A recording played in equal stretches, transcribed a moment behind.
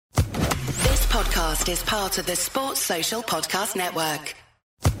podcast is part of the Sports Social Podcast Network.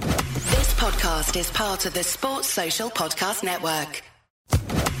 This podcast is part of the Sports Social Podcast Network.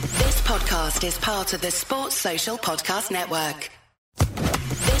 This podcast is part of the Sports Social Podcast Network.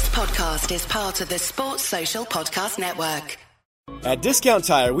 This podcast is part of the Sports Social Podcast Network. At Discount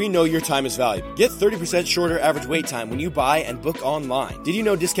Tire, we know your time is valuable. Get 30% shorter average wait time when you buy and book online. Did you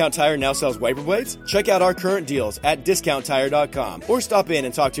know Discount Tire now sells wiper blades? Check out our current deals at discounttire.com or stop in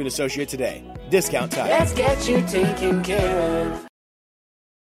and talk to an associate today. Discount Tire. Let's get you taken care of.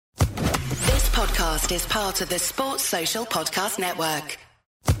 This podcast is part of the Sports Social Podcast Network.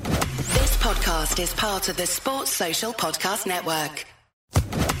 This podcast is part of the Sports Social Podcast Network.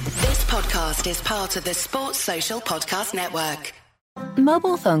 This podcast is part of the Sports Social Podcast Network.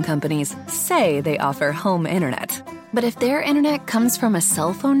 Mobile phone companies say they offer home internet. But if their internet comes from a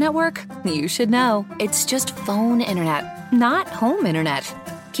cell phone network, you should know. It's just phone internet, not home internet.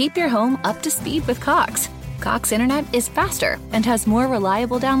 Keep your home up to speed with Cox. Cox internet is faster and has more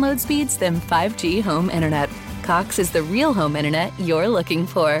reliable download speeds than 5G home internet. Cox is the real home internet you're looking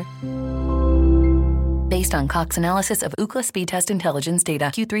for. Based on Cox analysis of Ookla speed test intelligence data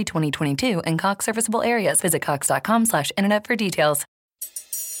Q3 2022 and Cox serviceable areas, visit cox.com/internet for details.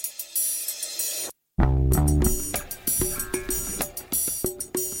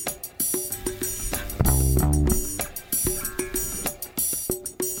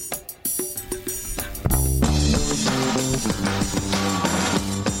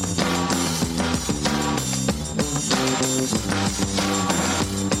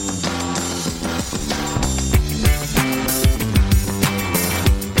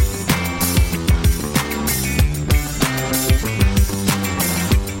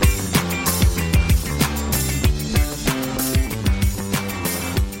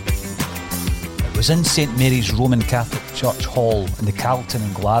 It was in St Mary's Roman Catholic Church Hall in the Carlton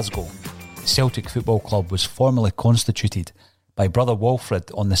in Glasgow the Celtic Football Club was formally constituted by Brother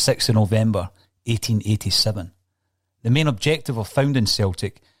Walfrid on the 6th of November 1887. The main objective of founding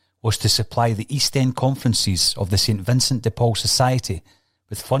Celtic was to supply the East End conferences of the St Vincent de Paul Society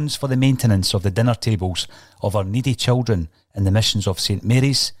with funds for the maintenance of the dinner tables of our needy children in the missions of St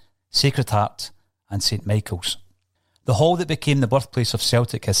Mary's, Sacred Heart and St Michael's. The hall that became the birthplace of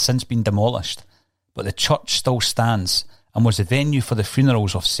Celtic has since been demolished, but the church still stands and was the venue for the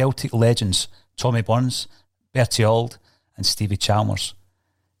funerals of Celtic legends Tommy Burns, Bertie Auld and Stevie Chalmers.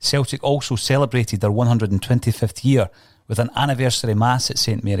 Celtic also celebrated their 125th year with an anniversary mass at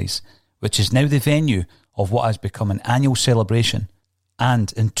St Mary's, which is now the venue of what has become an annual celebration.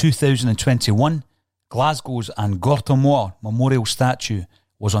 And in 2021, Glasgow's Angortamore Memorial Statue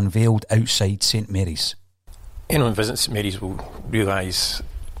was unveiled outside St Mary's. Anyone who visits St Mary's will realise,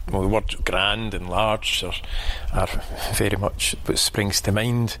 well, the words grand and large are very much what springs to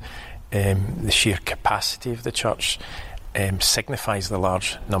mind. The sheer capacity of the church signifies the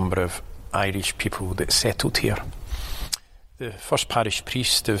large number of Irish people that settled here. The first parish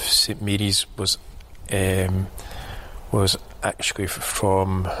priest of St Mary's was actually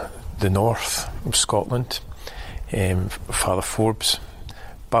from the north of Scotland, Father Forbes,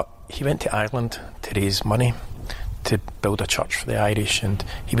 but he went to Ireland to raise money to build a church for the Irish, and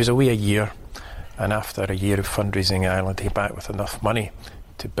he was away a year, and after a year of fundraising in Ireland he came back with enough money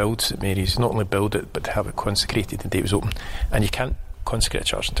to build St Mary's, not only build it but to have it consecrated the day it was open. And you can't consecrate a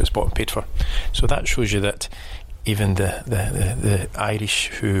church until it's bought and paid for. So that shows you that even the Irish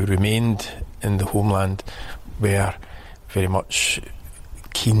who remained in the homeland were very much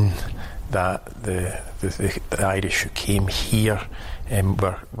keen that the Irish who came here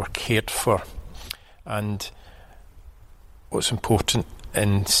were cared for. And what's important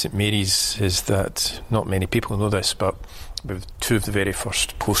in St Mary's is that not many people know this, but we have two of the very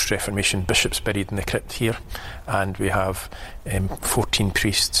first post-Reformation bishops buried in the crypt here, and we have 14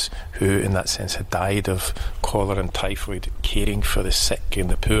 priests who in that sense had died of cholera and typhoid, caring for the sick and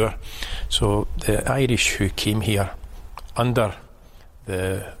the poor. So the Irish who came here under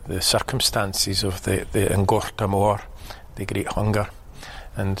the circumstances of the Angortamore, the Great Hunger,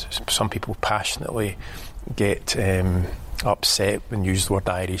 and some people passionately get upset when used the word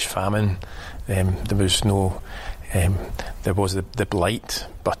Irish famine. There was no there was the blight,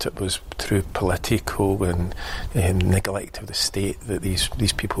 but it was through political and neglect of the state that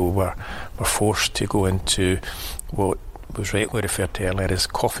these people were forced to go into what was rightly referred to earlier as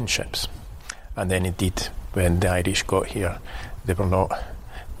coffin ships. And then indeed when the Irish got here they were not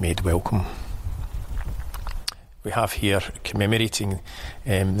made welcome. We have here commemorating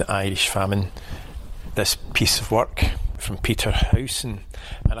the Irish famine this piece of work from Peter Howson,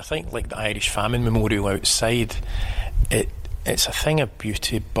 and I think, like the Irish Famine Memorial outside, it's a thing of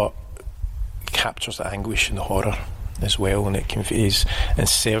beauty, but captures the anguish and the horror as well, and it conveys and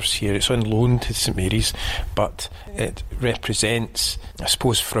serves here. It's on loan to St Mary's, but it represents, I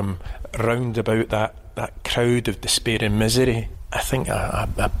suppose, from round about that crowd of despair and misery, I think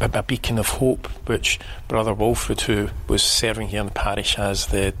a beacon of hope, which Brother Walfred, who was serving here in the parish as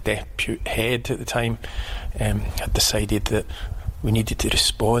the depute head at the time, had decided that we needed to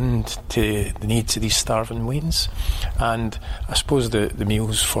respond to the needs of these starving wains. And I suppose the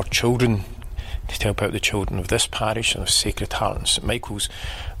meals for children, to help out the children of this parish and of Sacred Heart and St Michael's,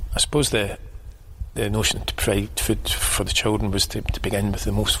 I suppose the notion to provide food for the children was to begin with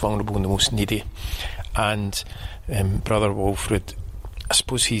the most vulnerable and the most needy. And Brother Walfred, I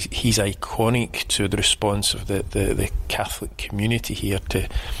suppose he's iconic to the response of the Catholic community here to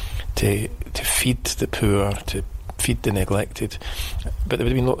feed the poor, to feed the neglected. But there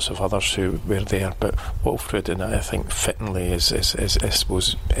would have been lots of others who were there. But Walfred, and I think fittingly, is the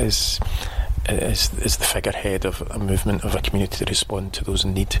figurehead of a movement of a community to respond to those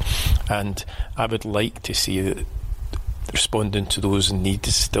in need. And I would like to see that responding to those in need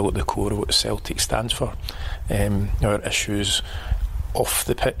is still at the core of what Celtic stands for. Our issues off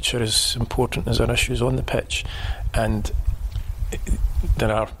the pitch are as important as our issues on the pitch, and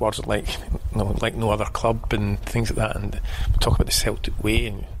there are words like no other club and things like that, and we talk about the Celtic way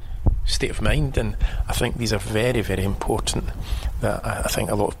and state of mind, and I think these are very, very important. That I think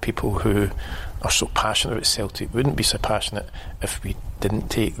a lot of people who are so passionate about Celtic wouldn't be so passionate if we didn't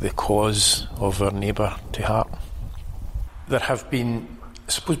take the cause of our neighbour to heart. There have been,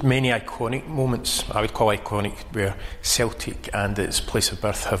 I suppose, many iconic moments, I would call iconic, where Celtic and its place of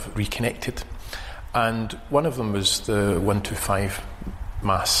birth have reconnected. And one of them was the 125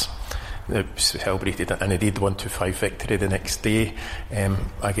 Mass. It was celebrated, and indeed the 125 victory the next day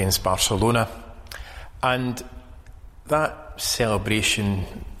against Barcelona. And that celebration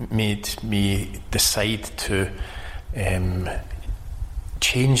made me decide to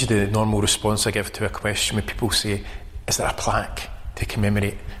change the normal response I give to a question when people say, is there a plaque to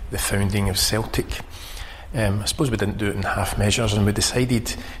commemorate the founding of Celtic? I suppose we didn't do it in half measures, and we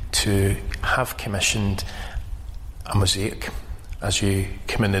decided to have commissioned a mosaic as you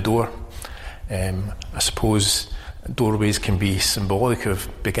come in the door. I suppose doorways can be symbolic of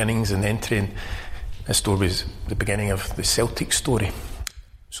beginnings and entry, and this doorway is the beginning of the Celtic story.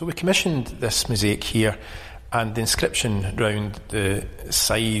 So we commissioned this mosaic here, and the inscription round the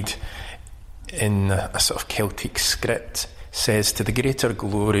side in a sort of Celtic script says, "To the greater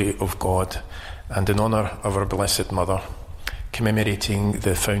glory of God and in honour of our Blessed Mother," commemorating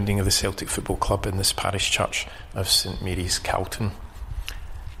the founding of the Celtic Football Club in this parish church of St Mary's, Calton.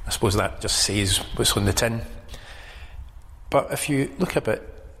 I suppose that just says what's on the tin. But if you look a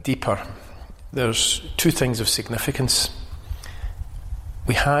bit deeper, there's two things of significance.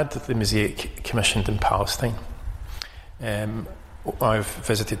 We had the mosaic commissioned in Palestine. I've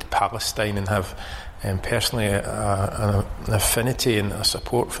visited Palestine and have personally an affinity and a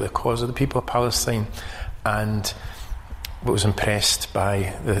support for the cause of the people of Palestine, and was impressed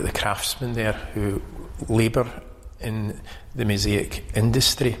by the craftsmen there who labour in the mosaic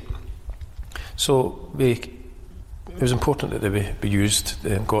industry. So it was important that they be used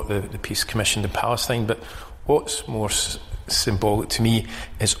and got the piece commissioned in Palestine. But what's more symbolic to me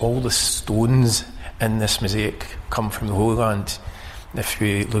is all the stones in this mosaic come from the Holy Land. If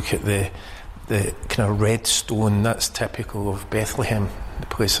we look at the kind of red stone, that's typical of Bethlehem, the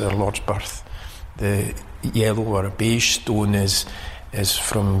place of our Lord's birth. The yellow or beige stone is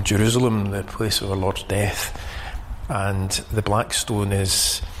from Jerusalem, the place of our Lord's death. And the black stone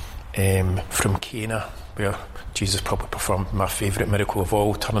is from Cana, where Jesus probably performed my favourite miracle of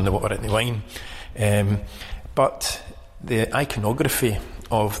all, turning the water into wine. But the iconography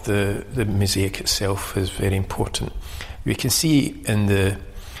of the mosaic itself is very important. We can see in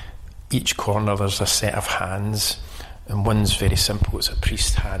each corner there's a set of hands, and one's very simple, it's a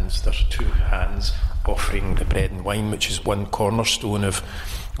priest's hands. There's two hands offering the bread and wine, which is one cornerstone of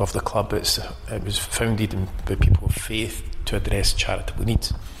the club. It was founded by people of faith to address charitable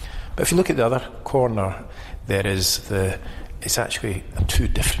needs. But if you look at the other corner, it's actually two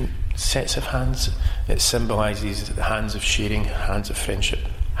different sets of hands. It symbolises the hands of sharing, hands of friendship,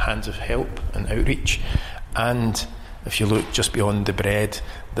 hands of help and outreach. And if you look just beyond the bread,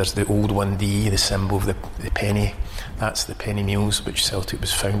 there's the old 1D, the symbol of the penny. That's the penny meals which Celtic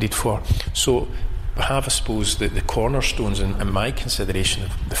was founded for. So we have, I suppose, the cornerstones in my consideration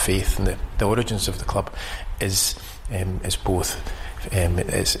of the faith and the origins of the club is both,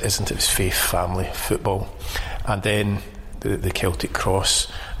 isn't it? It's faith, family, football. And then the Celtic cross.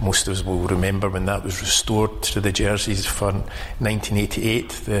 Most of us will remember when that was restored to the jerseys for 1988,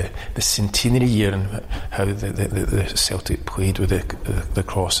 the centenary year, and how the Celtic played with the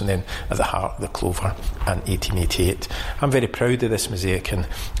cross, and then at the heart the clover, and 1888. I'm very proud of this mosaic, and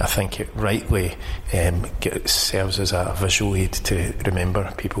I think it rightly serves as a visual aid to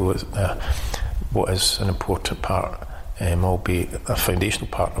remember people what is an important part, albeit a foundational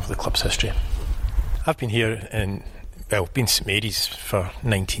part of the club's history. I've been here been St Mary's for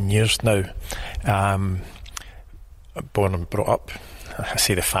 19 years now. Born and brought up, I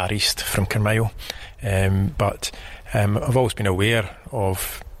say the Far East from Carmyle, but I've always been aware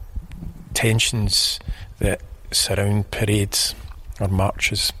of tensions that surround parades or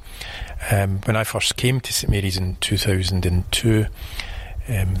marches. When I first came to St Mary's in 2002,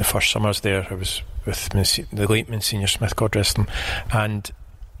 the first summers there, I was with the late Monsignor Smith, God rest him, and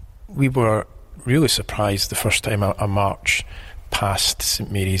we were really surprised the first time a march passed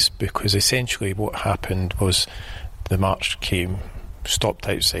St Mary's, because essentially what happened was the march stopped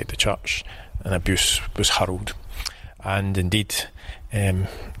outside the church, and abuse was hurled, and indeed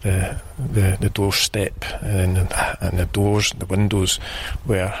the doorstep and the doors and the windows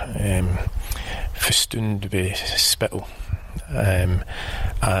were festooned with spittle,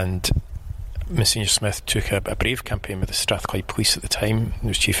 and Monsignor Smith took a brave campaign with the Strathclyde Police at the time. He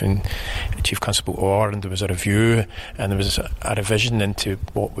was Chief Constable Orr, and there was a review, and there was a revision into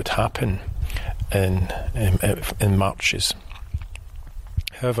what would happen in marches.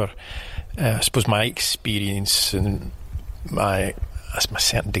 However, I suppose my experience and my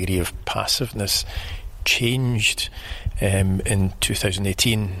certain degree of passiveness changed in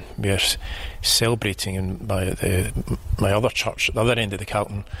 2018. We were celebrating in my other church at the other end of the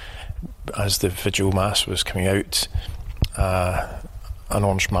Calton. As the vigil mass was coming out, an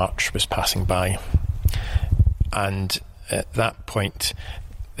orange march was passing by, and at that point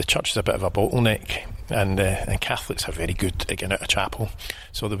the church is a bit of a bottleneck, and Catholics are very good at getting out of chapel,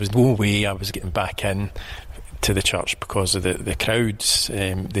 so there was no way I was getting back in to the church because of the crowds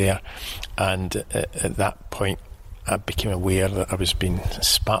there, and at that point I became aware that I was being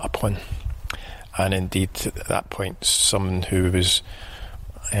spat upon, and indeed at that point someone who was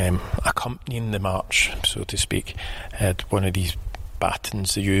accompanying the march, so to speak, had one of these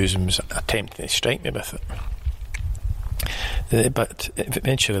batons they use and was attempting to strike me with it. But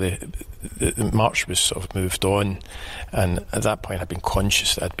eventually the march was sort of moved on, and at that point I'd been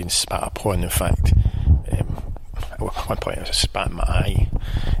conscious that I'd been spat upon. In fact, at one point I was spat in my eye,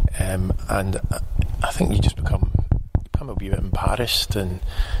 and I think you just become a wee bit embarrassed, and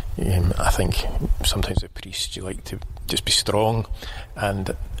I think sometimes as a priest you like to just be strong,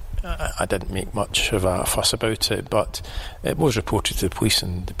 and I didn't make much of a fuss about it, but it was reported to the police,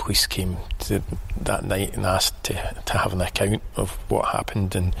 and the police came that night and asked to have an account of what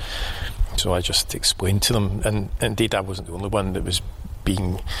happened, and so I just explained to them, and indeed I wasn't the only one that was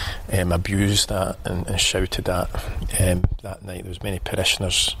being abused at and shouted at that night. There was many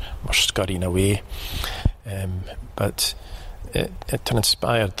parishioners were scurrying away, but it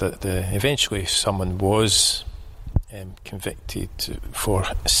transpired that eventually someone was convicted for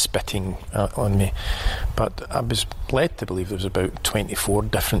spitting on me, but I was led to believe there was about 24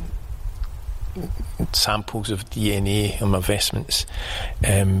 different samples of DNA on my vestments,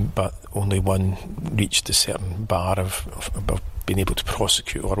 but only one reached a certain bar of being able to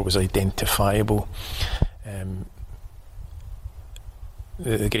prosecute or was identifiable.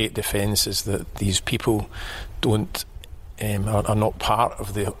 The great defence is that these people are not part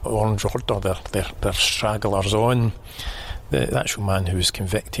of the Orange Order. They're stragglers on. The actual man who was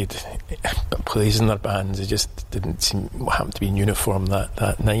convicted plays in their bands. He just didn't happen to be in uniform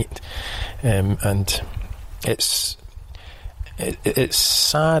that night, and it's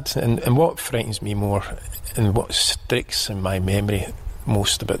sad. And what frightens me more, and what sticks in my memory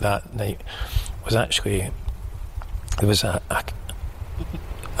most about that night, was actually there was a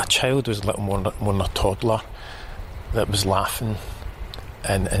child who was a little more than a toddler that was laughing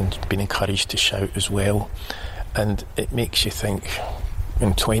and being encouraged to shout as well. And it makes you think,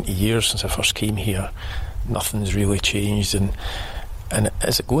 in 20 years since I first came here, nothing's really changed, and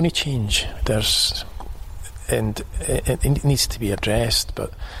is it going to change? It needs to be addressed,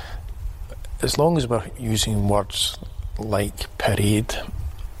 but as long as we're using words like parade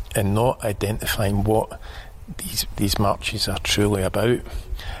and not identifying what these marches are truly about,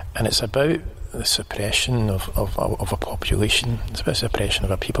 and it's about the suppression of a population, it's about suppression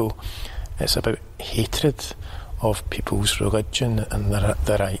of a people, it's about hatred of people's religion and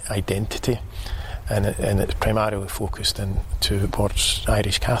their identity, and it's primarily focused towards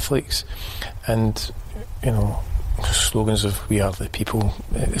Irish Catholics. And slogans of "We are the people,"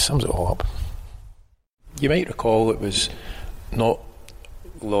 it sums it all up. You might recall it was not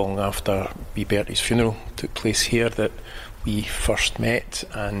long after wee Bertie's funeral took place here that we first met,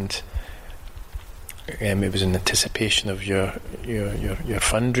 and it was in anticipation of your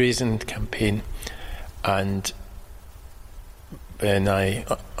fundraising campaign. And when I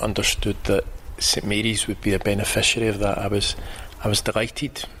understood that St Mary's would be a beneficiary of that, I was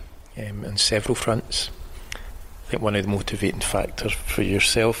delighted on several fronts. I think one of the motivating factors for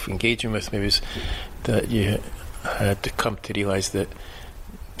yourself engaging with me was that you had to come to realise that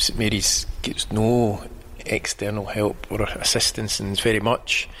St Mary's gets no external help or assistance, and is very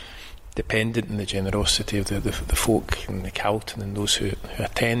much dependent on the generosity of the folk in the Calton and those who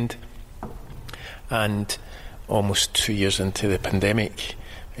attend. And almost 2 years into the pandemic,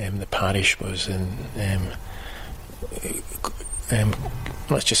 the parish was in,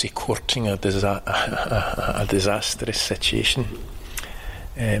 let's just say, courting a disastrous situation.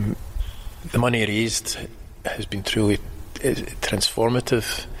 The money raised has been truly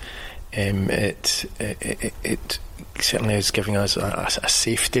transformative. It certainly is giving us a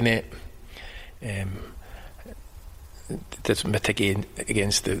safety net. It does mitigate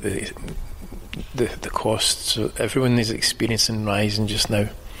against the costs everyone is experiencing rising just now.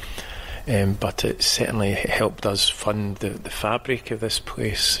 But it certainly helped us fund the fabric of this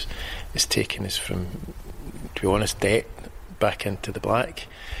place. It's taken us from, to be honest, debt back into the black,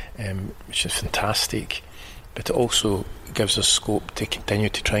 which is fantastic. But it also gives us scope to continue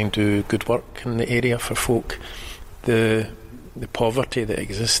to try and do good work in the area for folk. The poverty that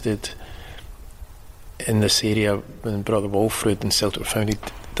existed in this area when Brother Walfrid and Celtic were founded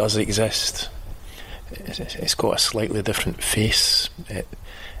does exist. It's got a slightly different face.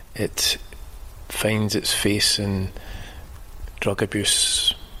 It finds its face in drug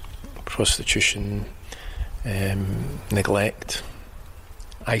abuse, prostitution, neglect,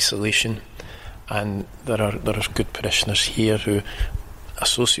 isolation. And there are good parishioners here who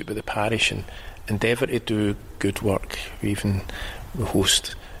associate with the parish and endeavour to do good work. We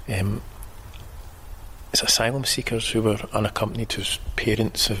host it's asylum seekers who were unaccompanied, whose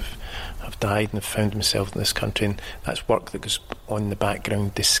parents have died and have found themselves in this country, and that's work that goes on in the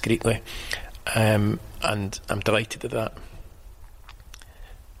background discreetly, and I'm delighted at that.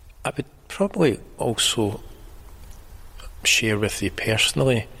 I would probably also share with you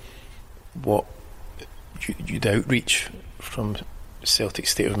personally what the outreach from Celtic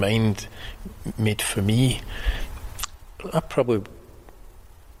State of Mind made for me. I probably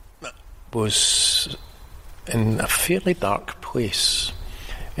was in a fairly dark place.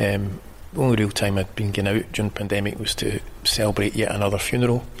 The only real time I'd been going out during the pandemic was to celebrate yet another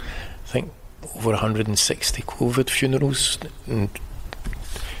funeral. I think over 160 COVID funerals and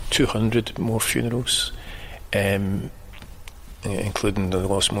 200 more funerals, including the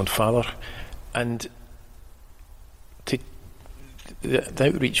loss of my own father. And the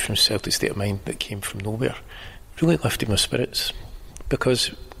outreach from Celtic State of Mind that came from nowhere really lifted my spirits,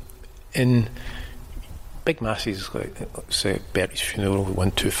 because in big masses like, say, Bertie's funeral,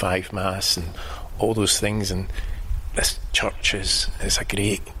 125 Mass and all those things, and this church is a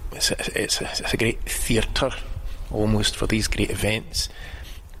great theatre almost for these great events.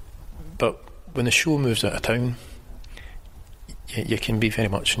 But when the show moves out of town, you can be very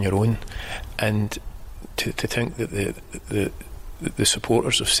much on your own. And to think that the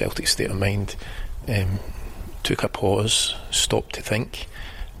supporters of Celtic State of Mind took a pause, stopped to think,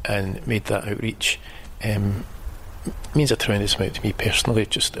 and made that outreach means a tremendous amount to me personally,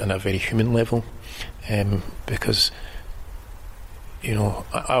 just on a very human level, because I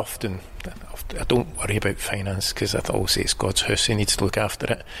don't worry about finance, because I always say it's God's house, He needs to look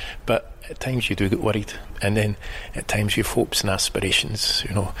after it. But at times you do get worried, and then at times you have hopes and aspirations.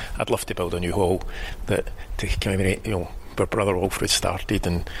 I'd love to build a new hall that to commemorate, where Brother Walfrid started,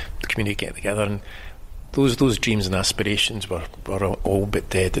 and the community get together, and those dreams and aspirations were all but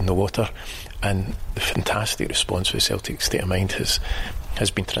dead in the water. And the fantastic response for Celtic State of Mind has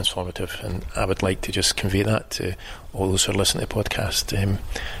been transformative, and I would like to just convey that to all those who are listening to the podcast.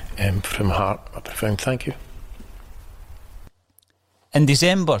 From heart, a profound thank you. In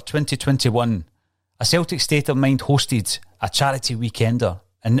December 2021, a Celtic State of Mind hosted a charity weekender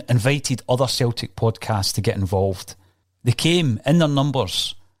and invited other Celtic podcasts to get involved. They came in their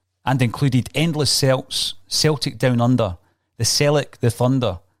numbers and included Endless Celts, Celtic Down Under, the Celtic the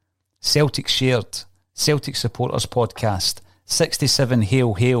Thunder, Celtic Shared, Celtic Supporters Podcast, 67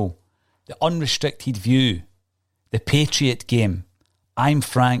 Hail Hail, The Unrestricted View, The Patriot Game, I'm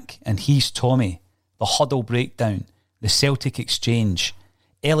Frank and He's Tommy, The Huddle Breakdown, The Celtic Exchange,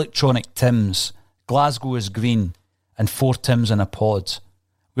 Electronic Tims, Glasgow is Green, and 4 Tims in a pod.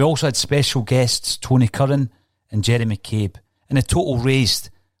 We also had special guests Tony Curran and Jerry McCabe, and the total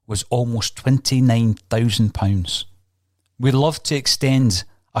raised was almost £29,000. We'd love to extend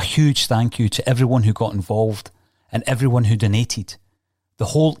a huge thank you to everyone who got involved and everyone who donated. The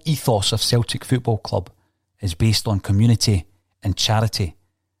whole ethos of Celtic Football Club is based on community and charity,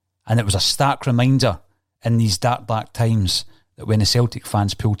 and it was a stark reminder in these dark times that when the Celtic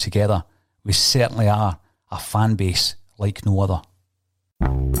fans pull together, we certainly are a fan base like no other.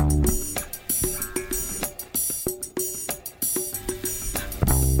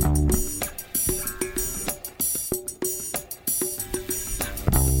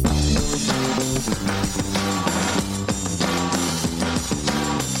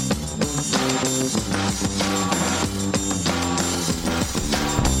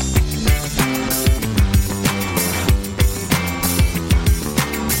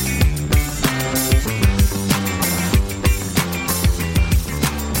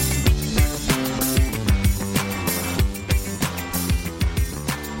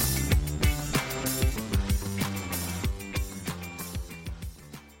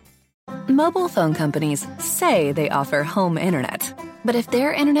 Mobile phone companies say they offer home internet. But if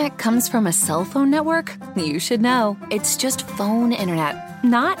their internet comes from a cell phone network, you should know. It's just phone internet,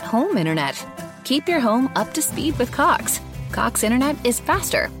 not home internet. Keep your home up to speed with Cox. Cox internet is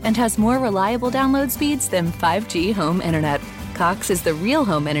faster and has more reliable download speeds than 5G home internet. Cox is the real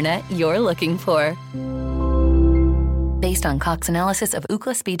home internet you're looking for. Based on Cox analysis of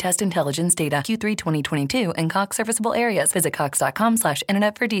Ookla speed test intelligence data Q3 2022 and Cox serviceable areas, visit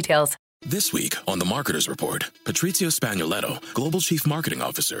cox.com/internet for details. This week on The Marketer's Report, Patrizio Spagnoletto, Global Chief Marketing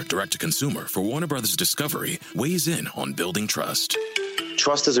Officer, Direct-to-Consumer for Warner Brothers Discovery, weighs in on building trust.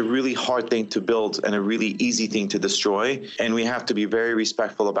 Trust is a really hard thing to build and a really easy thing to destroy, and we have to be very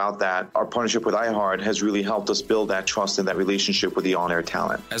respectful about that. Our partnership with iHeart has really helped us build that trust and that relationship with the on-air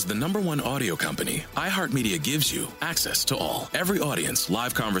talent. As the #1 audio company, iHeartMedia gives you access to all. Every audience,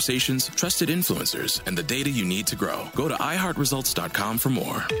 live conversations, trusted influencers, and the data you need to grow. Go to iHeartResults.com for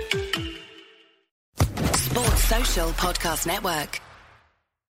more. Sports Social Podcast Network.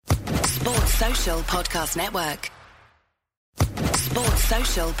 Sports Social Podcast Network. Sports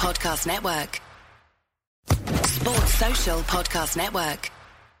Social Podcast Network. Sports Social Podcast Network.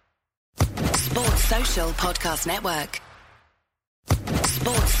 Sports Social Podcast Network.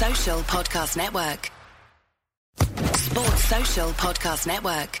 Sports Social Podcast Network. Sports Social Podcast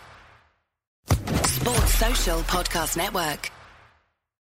Network. Sports Social Podcast Network.